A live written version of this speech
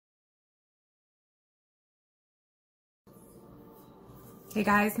Hey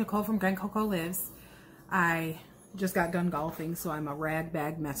guys, Nicole from Grand Coco Lives. I just got done golfing, so I'm a rag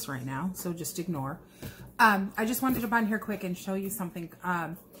bag mess right now, so just ignore. I just wanted to jump on here quick and show you something.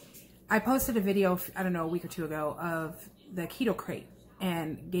 I posted a video, I don't know, a week or two ago of the Keto crate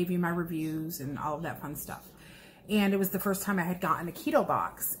and gave you my reviews and all of that fun stuff. And it was the first time I had gotten a keto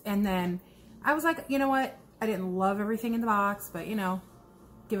box. And then I was like, you know what? I didn't love everything in the box, but you know,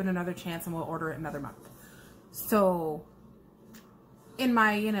 give it another chance and we'll order it another month. So in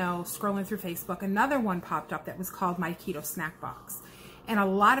my, scrolling through Facebook, another one popped up that was called my Keto Snack Box. And a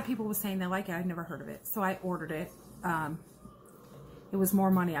lot of people were saying they like it. I'd never heard of it. So I ordered it. It was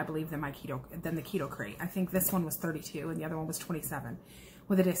more money, I believe, than the Keto crate. I think this one was $32 and the other one was $27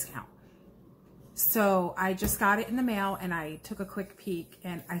 with a discount. So I just got it in the mail and I took a quick peek,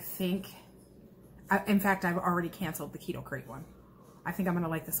 and I think, in fact, I've already canceled the Keto crate one. I think I'm going to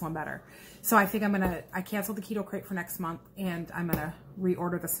like this one better. So I think I canceled the Keto crate for next month, and I'm going to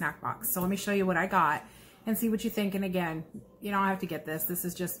reorder the snack box. So let me show you what I got and see what you think. And again, you don't have to get this. This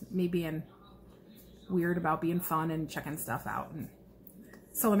is just me being weird about being fun and checking stuff out. And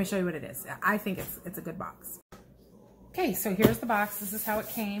so let me show you what it is. I think it's a good box. Okay, so here's the box. This is how it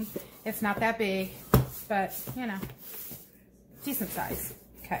came. It's not that big, but decent size.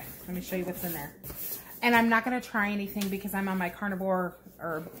 Okay, let me show you what's in there. And I'm not going to try anything because I'm on my carnivore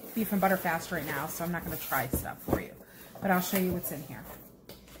or beef and butter fast right now, so I'm not going to try stuff for you. But I'll show you what's in here.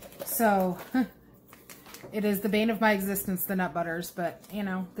 So, it is the bane of my existence, the nut butters, but,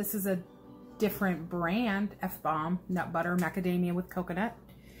 this is a different brand, F-Bomb nut butter, macadamia with coconut.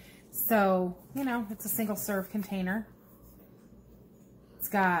 So, it's a single serve container. It's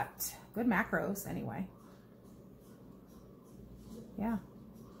got good macros anyway. Yeah.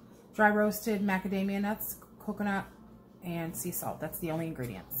 Dry roasted macadamia nuts, coconut, and sea salt. That's the only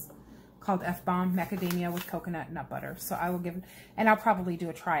ingredients. Called F-Bomb macadamia with coconut nut butter. So I will give, and I'll probably do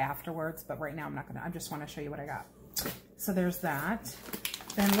a try afterwards, but right now I'm not gonna. I just want to show you what I got. So there's that.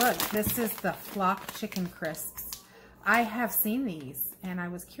 Then look, this is the Flock Chicken Crisps. I have seen these, and I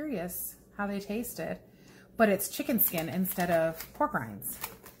was curious how they tasted, but it's chicken skin instead of pork rinds.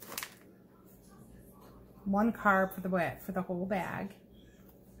 1 carb for the whole bag.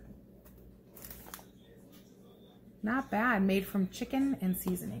 Not bad, made from chicken and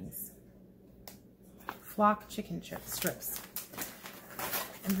seasonings. Flock chicken strips.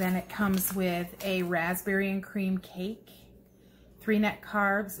 And then it comes with a raspberry and cream cake. 3 net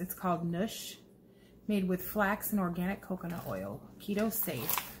carbs, it's called Nush. Made with flax and organic coconut oil. Keto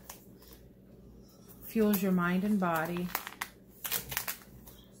safe. Fuels your mind and body.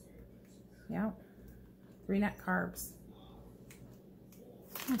 Yep. 3 net carbs.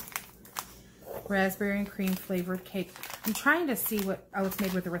 Raspberry and cream flavored cake. I'm trying to see what, oh, it's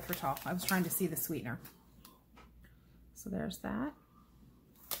made with erythritol. I was trying to see the sweetener. So there's that.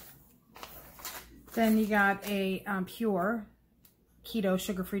 Then you got a pure keto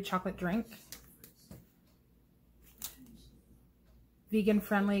sugar-free chocolate drink.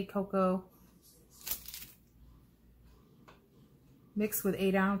 Vegan-friendly cocoa mixed with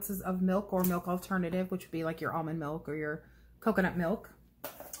 8 ounces of milk or milk alternative, which would be like your almond milk or your coconut milk.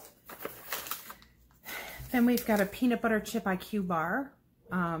 Then we've got a peanut butter chip IQ bar,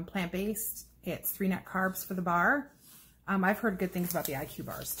 plant-based. It's 3 net carbs for the bar. I've heard good things about the IQ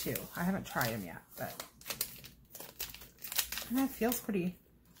bars too. I haven't tried them yet, but it feels pretty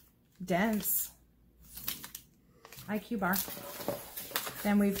dense. IQ bar.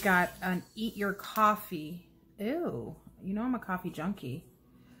 Then we've got an Eat Your Coffee. Ew, I'm a coffee junkie.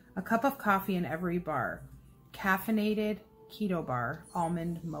 A cup of coffee in every bar. Caffeinated keto bar,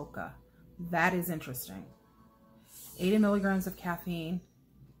 almond mocha. That is interesting. 80 milligrams of caffeine.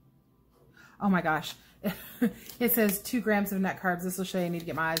 Oh my gosh. It says 2 grams of net carbs. This will show you I need to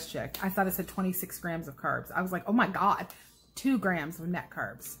get my eyes checked. I thought it said 26 grams of carbs. I was like, oh my God, 2 grams of net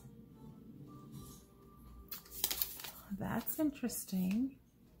carbs. That's interesting.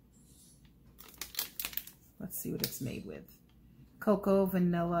 Let's see what it's made with. Cocoa,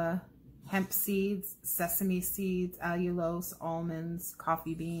 vanilla, hemp seeds, sesame seeds, allulose, almonds,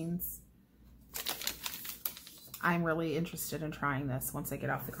 coffee beans. I'm really interested in trying this once I get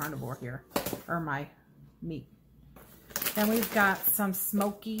off the carnivore here, or my meat. Then we've got some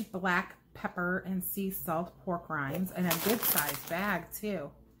smoky black pepper and sea salt pork rinds in a good sized bag too.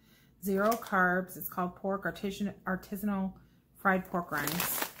 0 carbs. It's called pork artisanal fried pork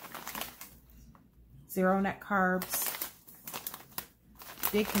rinds. 0 net carbs.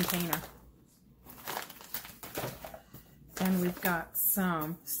 Big container. Then we've got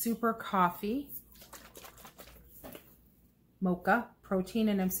some super coffee. Mocha, protein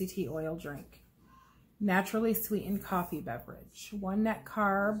and MCT oil drink. Naturally sweetened coffee beverage. 1 net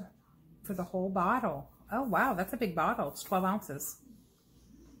carb for the whole bottle. Oh, wow. That's a big bottle. It's 12 ounces.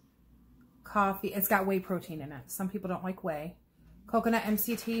 Coffee. It's got whey protein in it. Some people don't like whey. Coconut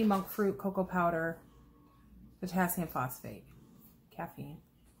MCT, monk fruit, cocoa powder, potassium phosphate, caffeine.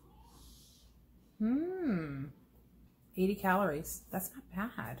 80 calories. That's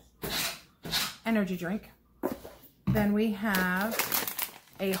not bad. Energy drink. Then we have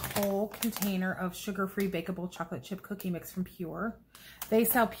a whole container of sugar-free bakeable chocolate chip cookie mix from Pure. They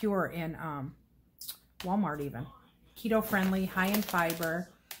sell Pure in Walmart even. Keto friendly, high in fiber.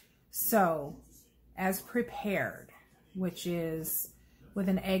 So, as prepared, which is with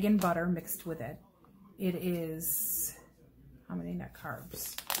an egg and butter mixed with it, it is, how many net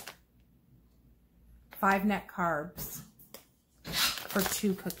carbs? 5 net carbs for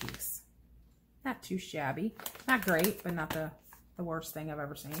 2 cookies. Not too shabby. Not great, but not the worst thing I've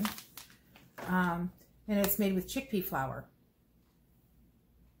ever seen. And it's made with chickpea flour.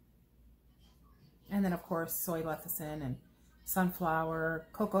 And then, of course, soy lecithin and sunflower,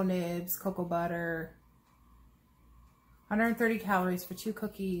 cocoa nibs, cocoa butter. 130 calories for 2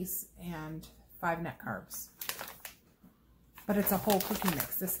 cookies and 5 net carbs. But it's a whole cookie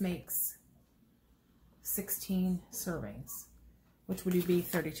mix. This makes 16 servings, which would be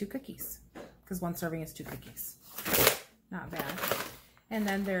 32 cookies, because 1 serving is 2 cookies. Not bad. And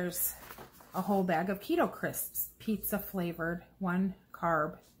then there's a whole bag of Keto Crisps, pizza flavored, 1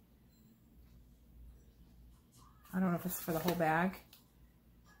 carb. I don't know if it's for the whole bag.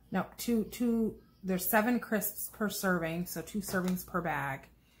 No, two. There's 7 crisps per serving, so 2 servings per bag,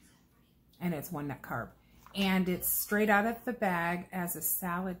 and it's 1 net carb. And it's straight out of the bag as a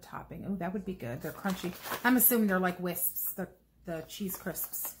salad topping. Oh, that would be good. They're crunchy. I'm assuming they're like Wisps, the cheese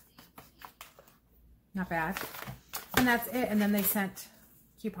crisps. Not bad. And that's it. And then they sent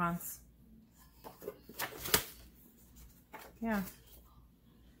coupons. Yeah.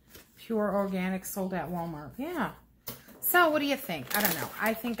 Pure organic, sold at Walmart. Yeah. So what do you think? I don't know.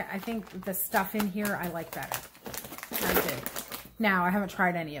 I think the stuff in here I like better. I do. Now I haven't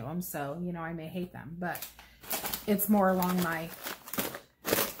tried any of them, so you know I may hate them, but it's more along my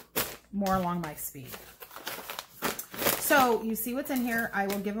speed. So you see what's in here. I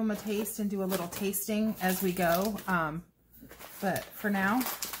will give them a taste and do a little tasting as we go. But for now,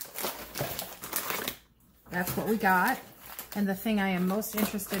 that's what we got. And the thing I am most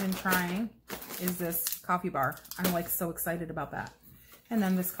interested in trying is this coffee bar. I'm like so excited about that. And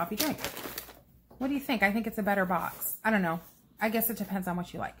then this coffee drink. What do you think? I think it's a better box. I don't know. I guess it depends on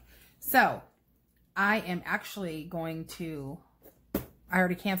what you like. So I am actually going to, I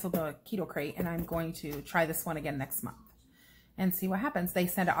already canceled the Keto Crate, and I'm going to try this one again next month and see what happens. They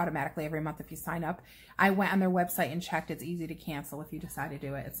send it automatically every month if you sign up. I went on their website and checked. It's easy to cancel if you decide to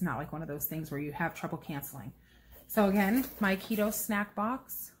do it. It's not like one of those things where you have trouble canceling. So again, my keto snack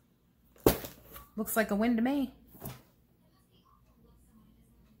box looks like a win to me.